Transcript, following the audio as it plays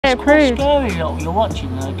get approved. It's quite scary, you're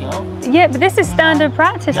watching there, girl. Yeah, but this is standard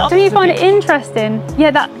practice. Do you find it interesting?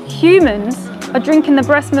 Yeah, that humans are drinking the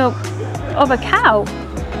breast milk of a cow.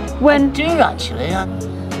 When I do actually.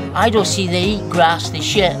 I don't see they eat grass, they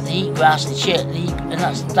shit, they eat grass, they shit, they eat, and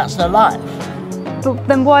that's their life. But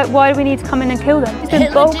then why do we need to come in and kill them?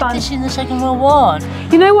 Hitler did this in the Second World War.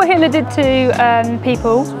 You know what Hitler did to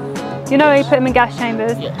people? You know he put them in gas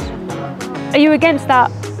chambers? Yes. Are you against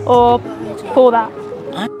that or for that?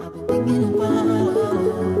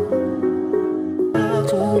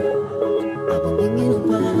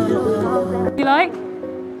 You like?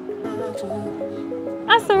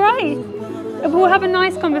 That's all right. We'll have a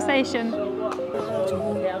nice conversation.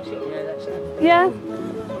 Yeah?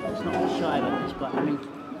 It's not shy about this, but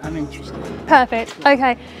I'm interested. Perfect.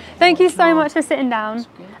 Okay. Thank you so much for sitting down.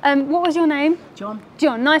 What was your name? John.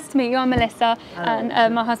 John. Nice to meet you. I'm Melissa. Hello.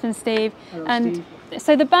 And my husband's Steve. Hello, and Steve.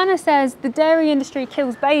 So the banner says the dairy industry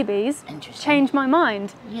kills babies. Interesting. Changed my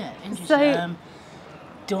mind. Yeah, interesting. So,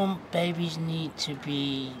 don't babies need to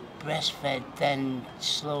be breastfed, then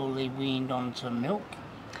slowly weaned onto milk?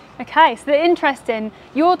 okay, so they're interesting.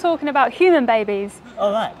 You're talking about human babies.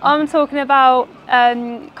 All right. I'm talking about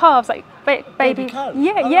calves, like baby calves.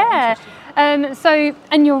 Yeah, Oh, yeah. So,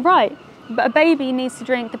 and you're right. But a baby needs to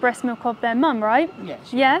drink the breast milk of their mum, right?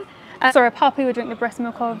 Yes. Yeah. Sorry, a puppy would drink the breast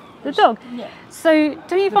milk of the dog. Yeah. So,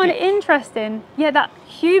 do you find it interesting? Yeah, that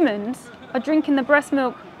humans are drinking the breast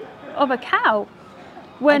milk of a cow.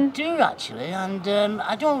 When I do actually, and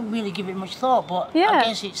I don't really give it much thought, but Yeah. I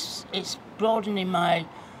guess it's broadening my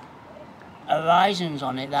horizons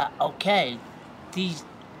on it. That okay, these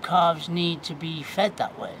calves need to be fed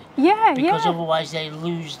that way. Yeah, because yeah. otherwise they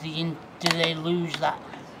lose they lose that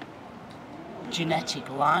genetic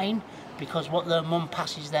line, because what their mum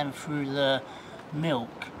passes them through the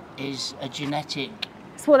milk is a genetic.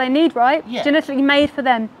 It's what they need, right? Yeah. Genetically made for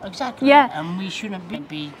them. Exactly. Yeah. And we shouldn't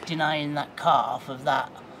be denying that calf of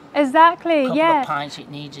that Exactly, couple yeah. of pints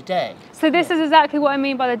it needs a day. So this is exactly what I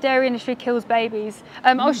mean by the dairy industry kills babies.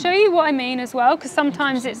 I'll show you what I mean as well, because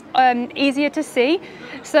sometimes it's easier to see.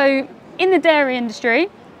 So in the dairy industry,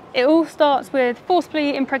 it all starts with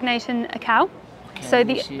forcibly impregnating a cow. Okay, So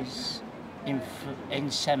this is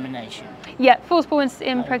insemination. Yeah, forcible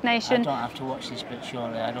impregnation. I don't have to watch this bit,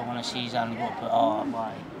 surely. I don't want to see his hand go up, but oh,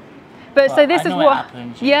 why? But so this I is know what it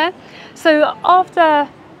happens. yeah. So after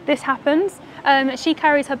this happens, she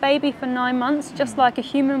carries her baby for 9 months, just like a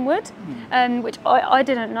human would, which I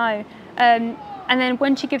didn't know. And then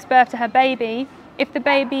when she gives birth to her baby, if the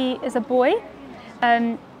baby is a boy,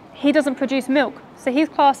 he doesn't produce milk, so he's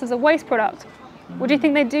classed as a waste product. What do you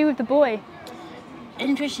think they do with the boy?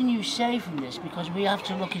 Interesting you say from this, because we have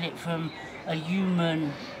to look at it from a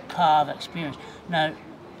human calf experience. Now,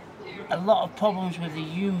 a lot of problems with the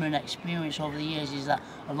human experience over the years is that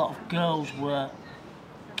a lot of girls were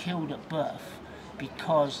killed at birth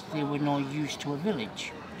because they were not used to a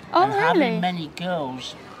village. Oh, and really? having many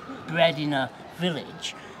girls bred in a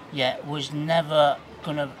village, was never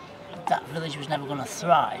gonna. That village was never gonna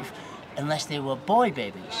thrive unless they were boy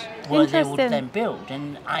babies, where they would then build.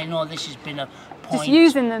 And I know this has been a point. Just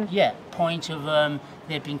using them. Yeah, point of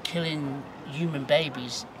they've been killing human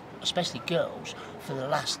babies, especially girls, for the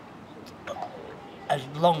last as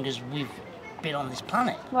long as we've been on this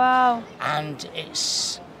planet. Wow. And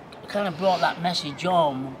it's kind of brought that message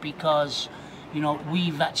on because,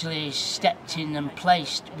 we've actually stepped in and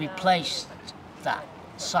replaced that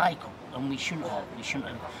cycle, and we shouldn't have.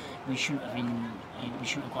 We shouldn't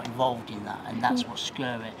have got involved in that, and that's what's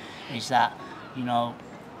scary. Is that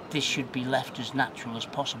this should be left as natural as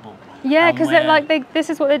possible. Yeah, because this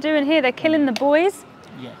is what they're doing here. They're killing the boys.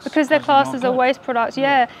 Yes, because they're classed as a waste product.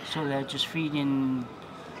 Yeah. So they're just feeding.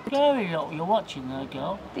 Scary, you're watching there,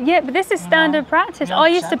 girl. Yeah, but this is standard practice. Yeah, I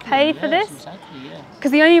used to pay for this. Exactly, yeah.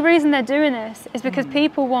 Because the only reason they're doing this is because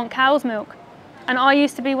people want cow's milk. And I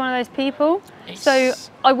used to be one of those people. So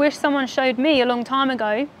I wish someone showed me a long time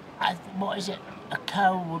ago. What is it? A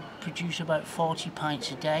cow would produce about 40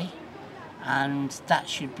 pints a day, and that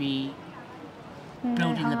should be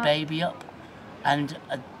building the baby up. And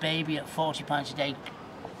a baby at 40 pints a day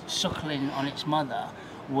suckling on its mother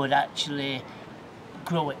would actually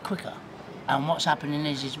grow it quicker. And what's happening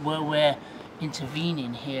is where we're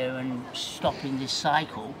intervening here and stopping this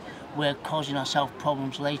cycle, we're causing ourselves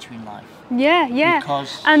problems later in life. Yeah, yeah.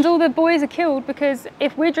 Because and all the boys are killed because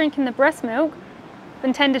if we're drinking the breast milk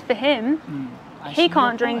intended for him, he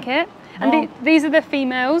can't drink it. And these are the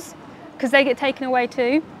females, because they get taken away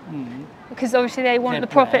too. Because obviously they want the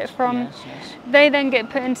profit from. Yes. They then get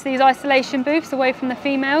put into these isolation booths away from the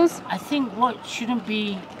females. I think what shouldn't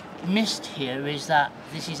be missed here is that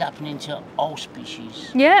this is happening to all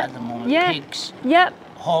species Yeah. at the moment. Yeah. Pigs, Yep.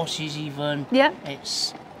 horses even. Yep.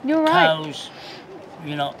 It's You're right. cows,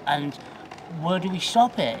 you know, and where do we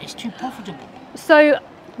stop it? It's too profitable. So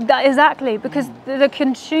that exactly, because the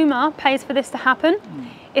consumer pays for this to happen.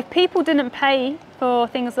 If people didn't pay for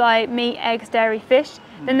things like meat, eggs, dairy, fish,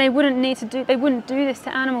 then they wouldn't do this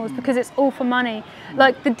to animals because it's all for money.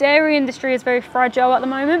 Like the dairy industry is very fragile at the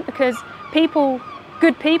moment because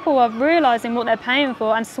good people are realising what they're paying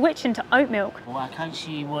for and switching to oat milk. Well, I can't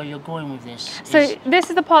see where you're going with this. So this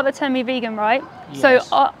is the part that turned me vegan, right? Yes.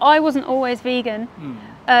 So I wasn't always vegan,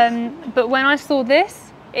 but when I saw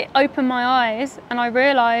this, it opened my eyes and I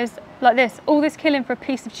realised, like this, all this killing for a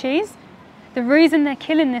piece of cheese, the reason they're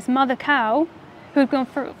killing this mother cow who'd gone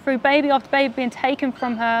through baby after baby being taken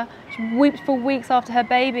from her, she weeps for weeks after her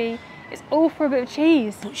baby, it's all for a bit of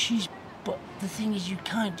cheese. But the thing is, you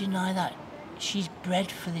can't deny that. She's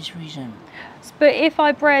bred for this reason. But if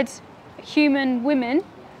I bred human women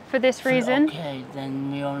for this reason... Okay,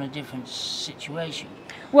 then we're on a different situation.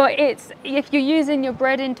 Well, it's if you're using your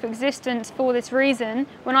bred into existence for this reason,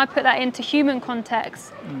 when I put that into human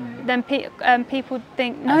context, then people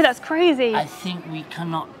think, no, that's crazy. I think we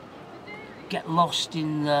cannot get lost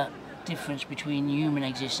in the difference between human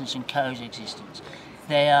existence and cow's existence.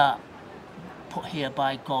 They are put here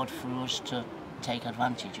by God for us to take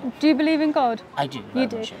advantage of. Do you believe in God? I do. You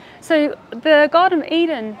do. So the Garden of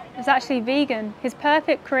Eden is actually vegan. His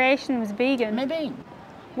perfect creation was vegan. Maybe.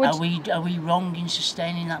 Are we wrong in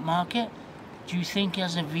sustaining that market? Do you think,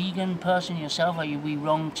 as a vegan person yourself, are we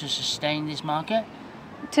wrong to sustain this market?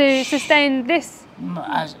 To sustain this?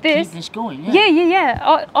 Keep this going, yeah?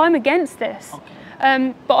 Yeah. I'm against this.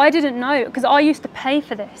 Okay. But I didn't know, because I used to pay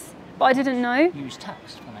for this, but I didn't know. You was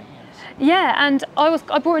taxed for that, yes. Yeah, and I was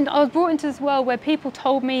brought into this world where people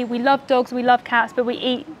told me we love dogs, we love cats, but we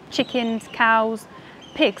eat chickens, cows,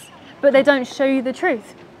 pigs, but they don't show you the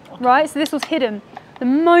truth, right? So this was hidden. The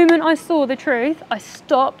moment I saw the truth, I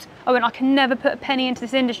stopped. I went, I can never put a penny into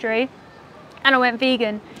this industry, and I went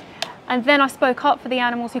vegan. And then I spoke up for the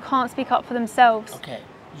animals who can't speak up for themselves. Okay,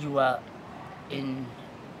 you are in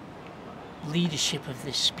leadership of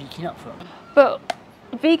this speaking up for them. But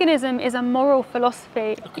veganism is a moral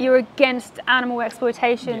philosophy. Okay. You're against animal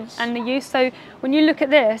exploitation and the use. So when you look at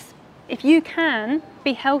this, if you can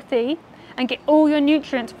be healthy and get all your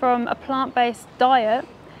nutrients from a plant-based diet,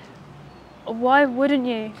 why wouldn't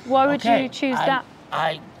you? Why would you choose that?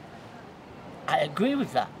 I agree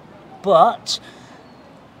with that, but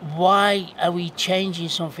why are we changing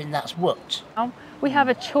something that's worked? We have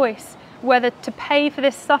a choice whether to pay for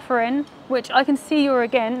this suffering, which I can see you're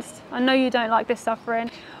against. I know you don't like this suffering,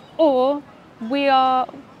 or we are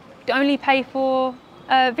only pay for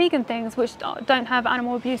vegan things which don't have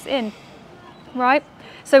animal abuse in, right?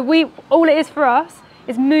 So all it is for us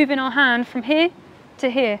is moving our hand from here to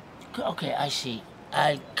here. Okay, I see.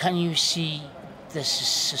 Can you see the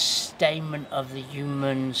sustainment of the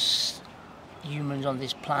humans on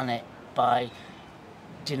this planet by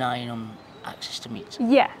denying them access to meat?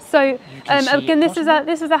 Yeah. So again, this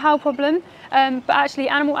is a how problem. But actually,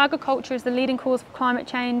 animal agriculture is the leading cause of climate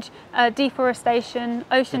change, deforestation,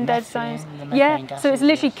 ocean dead zones. Yeah. So it's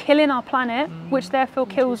literally killing our planet, which therefore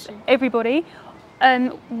kills everybody.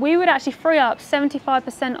 We would actually free up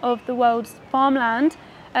 75% of the world's farmland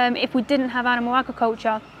if we didn't have animal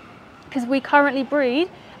agriculture, because we currently breed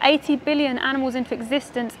 80 billion animals into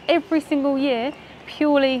existence every single year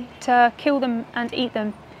purely to kill them and eat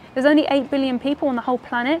them. There's only 8 billion people on the whole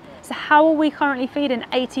planet, so how are we currently feeding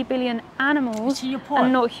 80 billion animals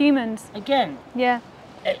and not humans? Again, yeah,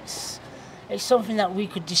 it's something that we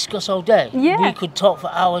could discuss all day. Yeah. We could talk for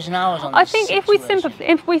hours and hours on this. I think if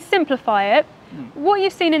we simplify it, what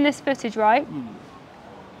you've seen in this footage, right?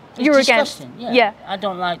 You're against. Yeah. I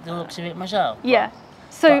don't like the looks of it myself. Yeah.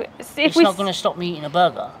 So it's not going to stop me eating a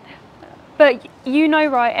burger. But you know,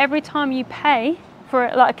 right, every time you pay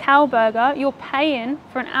for like a cow burger, you're paying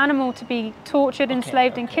for an animal to be tortured,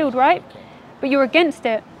 enslaved and killed, right? But you're against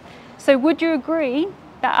it. So would you agree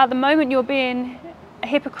that at the moment you're being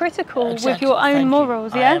hypocritical with your own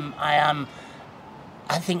morals, yeah? I am.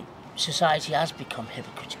 I think society has become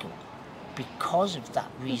hypocritical because of that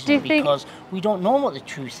reason, because we don't know what the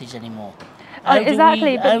truth is anymore.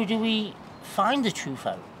 How do we find the truth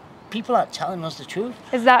out? People aren't telling us the truth.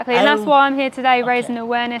 Exactly, and that's why I'm here today, raising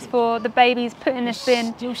awareness for the babies putting this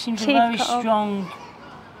bin. Still seems a very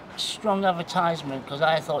strong advertisement, because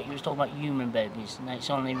I thought you was talking about human babies, and it's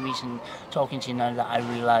only recent talking to you now that I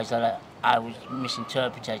realise that I was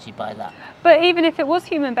misinterpreted by that. But even if it was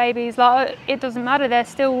human babies, like, it doesn't matter. They're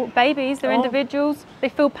still babies. They're individuals. They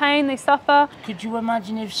feel pain. They suffer. Could you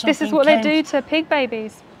imagine if something This is what they do to pig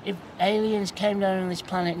babies. If aliens came down on this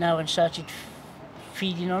planet now and started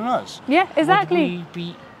feeding on us? Yeah, exactly. Would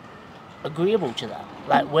we be agreeable to that?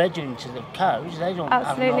 Like we're doing to the cows, they don't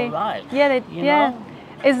Absolutely. have no right. Yeah, you know?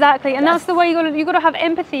 Exactly. And that's the way you got to have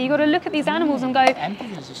empathy. You got to look at these animals and go.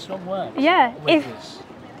 Empathy is a strong word. Yeah. With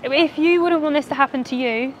If you wouldn't want this to happen to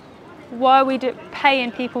you, why are we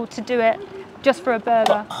paying people to do it just for a burger?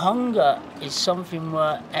 But hunger is something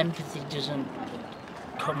where empathy doesn't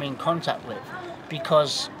come in contact with,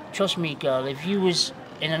 because trust me, girl, if you was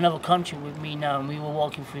in another country with me now and we were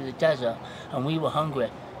walking through the desert and we were hungry,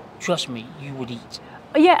 trust me, you would eat.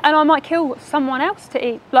 Yeah, and I might kill someone else to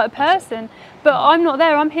eat, like a person. But I'm not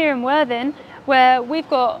there. I'm here in Worthing, where we've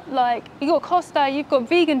got, like, you've got Costa, you've got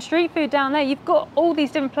vegan street food down there, you've got all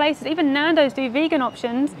these different places. Even Nando's do vegan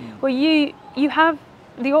options, where you have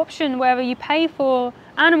the option whether you pay for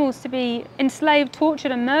animals to be enslaved,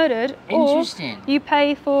 tortured and murdered, or you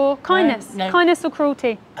pay for kindness, kindness or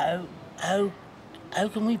cruelty. How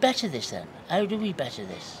can we better this then? How do we better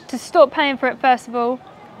this? To stop paying for it first of all,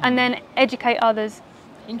 and then educate others.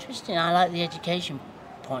 Interesting. I like the education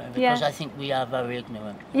point of it, because I think we are very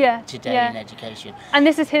ignorant today in education. And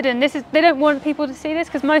this is hidden. They don't want people to see this,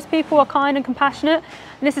 because most people are kind and compassionate,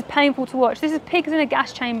 and this is painful to watch. This is pigs in a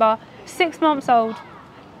gas chamber, 6 months old,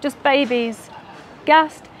 just babies,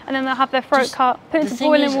 gassed, and then they'll have their throat cut, put into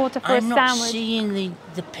boiling water for a sandwich. I'm not seeing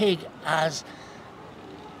the pig as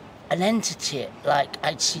an entity, like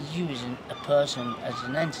I'd see you as a person, as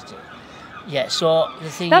an entity. Yeah, so the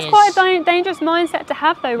thing That's is... quite a dangerous mindset to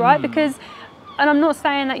have though, right? Because, and I'm not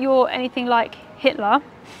saying that you're anything like Hitler,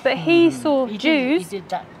 but he saw Jews,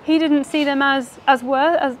 he didn't see them as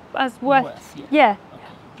worth. Yeah. Okay.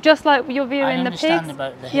 Just like you're viewing the pigs. I understand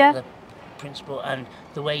about the Hitler principle and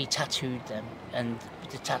the way he tattooed them, and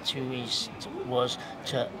the tattoo was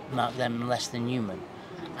to mark them less than human.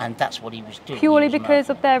 And that's what he was doing. Purely because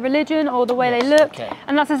of their religion or the way they look. Okay.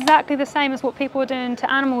 And that's exactly the same as what people are doing to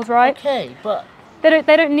animals, right? Okay, but they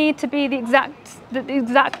don't need to be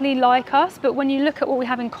exactly like us, but when you look at what we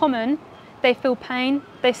have in common, they feel pain,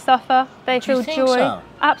 they suffer, they feel joy. So?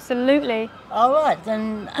 Absolutely. All right,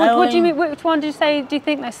 then. What do you mean? Which one did you say? Do you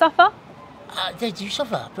think they suffer? They do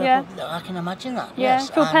suffer. But I can imagine that. Yeah. Yes.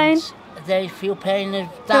 Feel pain. They feel pain. Of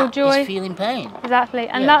that feel joy. Is feeling pain. Exactly,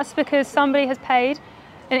 and that's because somebody has paid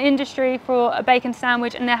an industry for a bacon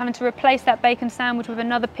sandwich, and they're having to replace that bacon sandwich with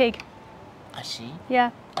another pig. I see.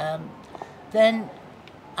 Yeah. Then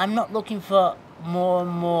I'm not looking for more and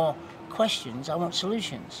more questions. I want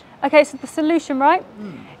solutions. Okay, so the solution, right?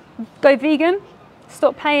 Go vegan,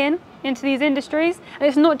 stop paying into these industries, and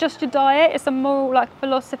it's not just your diet; it's a moral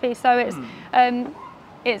philosophy. So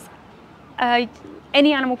it's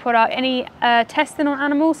any animal product, any testing on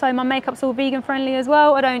animals. So my makeup's all vegan friendly as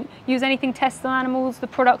well. I don't use anything tested on animals. The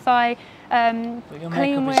products I but your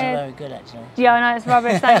clean makeup with. Isn't very good, actually. Yeah, I know, it's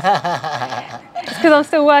rubbish. It's because I'm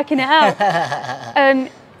still working it out.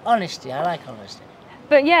 Honesty, I like honesty.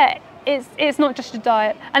 But yeah, it's not just a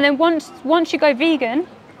diet. And then once you go vegan,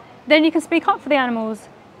 then you can speak up for the animals,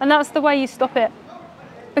 and that's the way you stop it.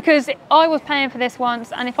 Because I was paying for this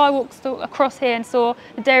once, and if I walked across here and saw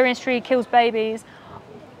the dairy industry kills babies,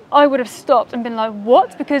 I would have stopped and been like,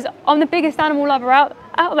 what? Because I'm the biggest animal lover out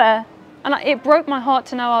there. And it broke my heart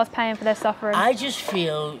to know I was paying for their suffering. I just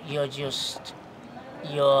feel you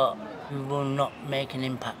will not make an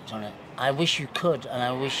impact on it. I wish you could, and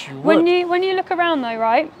I wish you would. When you look around though,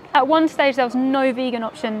 right? At one stage there was no vegan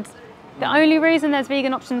options. The only reason there's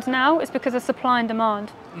vegan options now is because of supply and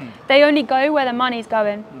demand. They only go where the money's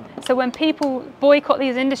going. So when people boycott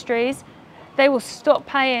these industries, they will stop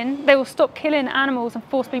paying, they will stop killing animals and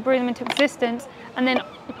forcibly bring them into existence, and then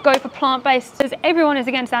go for plant-based. Because everyone is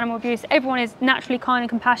against animal abuse, everyone is naturally kind and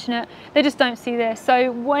compassionate, they just don't see this.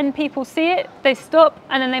 So when people see it, they stop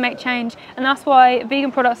and then they make change. And that's why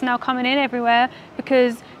vegan products are now coming in everywhere,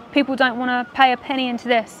 because people don't want to pay a penny into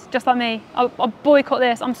this, just like me. I boycott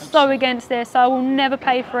this, I'm so against this, so I will never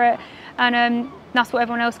pay for it. And that's what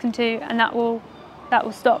everyone else can do, and that will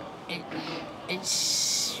stop. It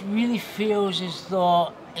really feels as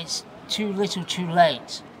though it's too little too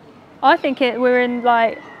late. I think we're in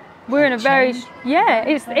a very,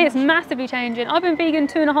 it's massively changing. I've been vegan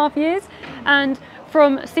 2.5 years, and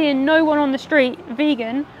from seeing no one on the street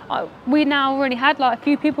vegan, we now already had a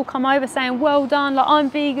few people come over saying, well done, I'm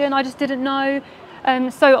vegan, I just didn't know.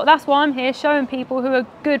 So that's why I'm here, showing people who are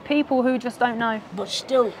good people who just don't know. But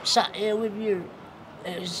still, sat here with you,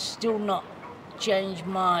 it has still not changed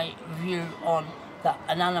my view on that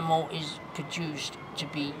an animal is produced to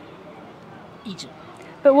be eaten.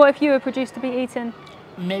 But what if you were produced to be eaten?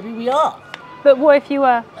 Maybe we are. But what if you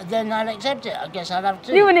were? Then I'd accept it. I guess I'd have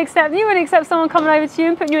to. You wouldn't accept someone coming over to you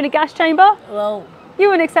and putting you in a gas chamber? Well, you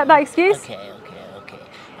wouldn't accept that excuse? Okay.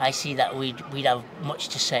 I see that we'd have much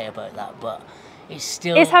to say about that, but it's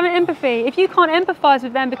still... It's having empathy. If you can't empathise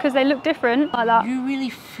with them because they look different like that... You really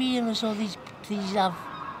feel as though these have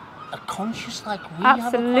a conscience like we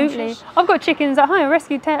Absolutely. have a conscience? I've got chickens at home. I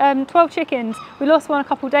rescued 12 chickens. We lost one a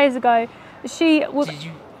couple of days ago. She was... Did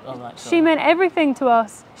you? Oh, right, she meant everything to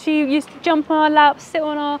us. She used to jump on our lap, sit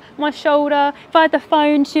on my shoulder. If I had the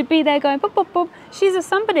phone, she'd be there going, boop, boop, boop. She's a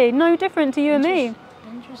somebody, no different to you and me.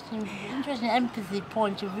 Interesting empathy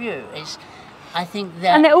point of view is, I think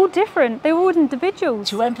that... And they're all different. They're all individuals.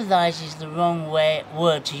 To empathise is the wrong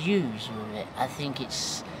word to use with it. I think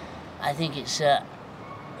it's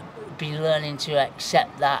be learning to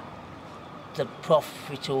accept that the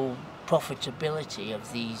profitability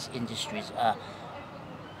of these industries are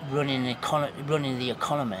running the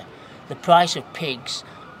economy. The price of pigs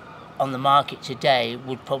on the market today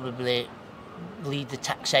would probably lead the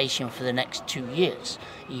taxation for the next 2 years,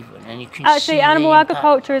 even. And you can actually, animal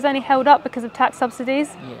agriculture is only held up because of tax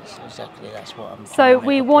subsidies. Yes, exactly. That's what I'm. So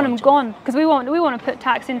we want them gone because we want to put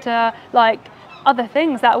tax into like other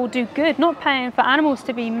things that will do good, not paying for animals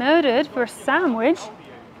to be murdered for a sandwich.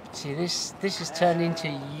 See, this has turned into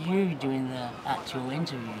you doing the actual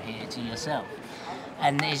interview here to yourself.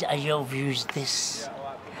 And are your views this?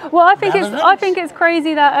 Well, I think it's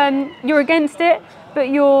crazy that you're against it, but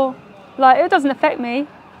you're like, it doesn't affect me,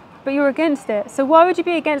 but you're against it. So why would you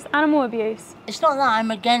be against animal abuse? It's not that I'm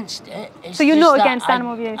against it. It's so you're just not against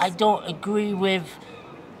animal abuse? I don't agree with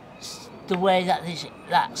the way that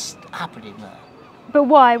that's happening there. But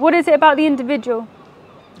why? What is it about the individual?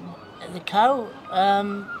 The cow.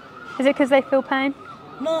 Is it because they feel pain?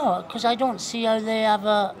 No, because I don't see how they have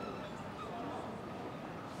a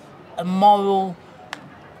moral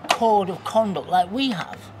code of conduct like we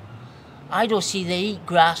have. I don't see they eat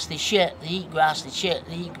grass, they shit, they eat grass, they shit,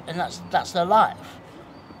 they eat, and that's their life.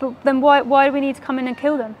 But then why do we need to come in and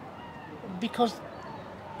kill them? Because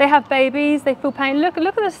they have babies, they feel pain. Look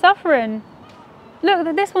at the suffering.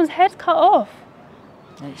 Look, this one's head's cut off.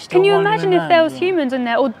 Can you imagine if there was humans in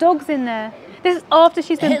there or dogs in there? This is after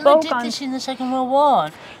she's been bolt gunned. Hitler did this in the Second World War.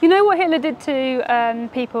 You know what Hitler did to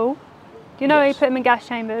people? You know, yes. He put them in gas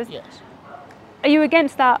chambers? Yes. Are you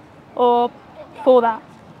against that or for that?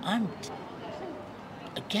 I'm,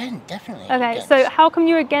 again, definitely Okay, against. so how come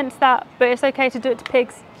you're against that, but it's okay to do it to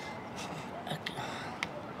pigs?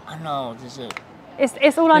 I know, there's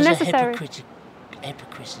It's all unnecessary. Hypocritical, I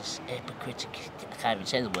can't even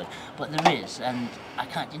say the word, but there is, and I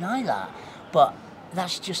can't deny that. But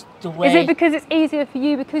that's just the way... Is it because it's easier for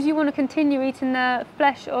you, because you want to continue eating the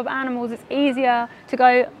flesh of animals, it's easier to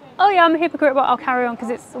go, oh yeah, I'm a hypocrite, but I'll carry on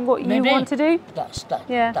because it's what you want to do?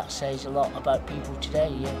 That says a lot about people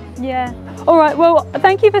today, yeah. Yeah. All right, well,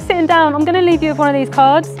 thank you for sitting down. I'm going to leave you with one of these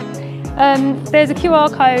cards. There's a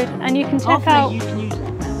QR code and you can check out... You can use it.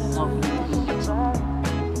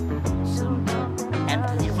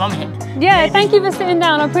 Empathy from him. Yeah, thank you for sitting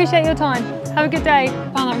down. I appreciate your time. Have a good day.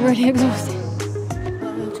 I found that really exhausting.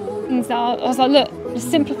 And so I was like, look,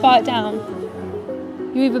 just simplify it down.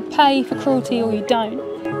 You either pay for cruelty or you don't.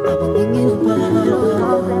 I've been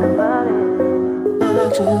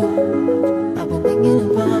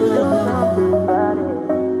thinking about it.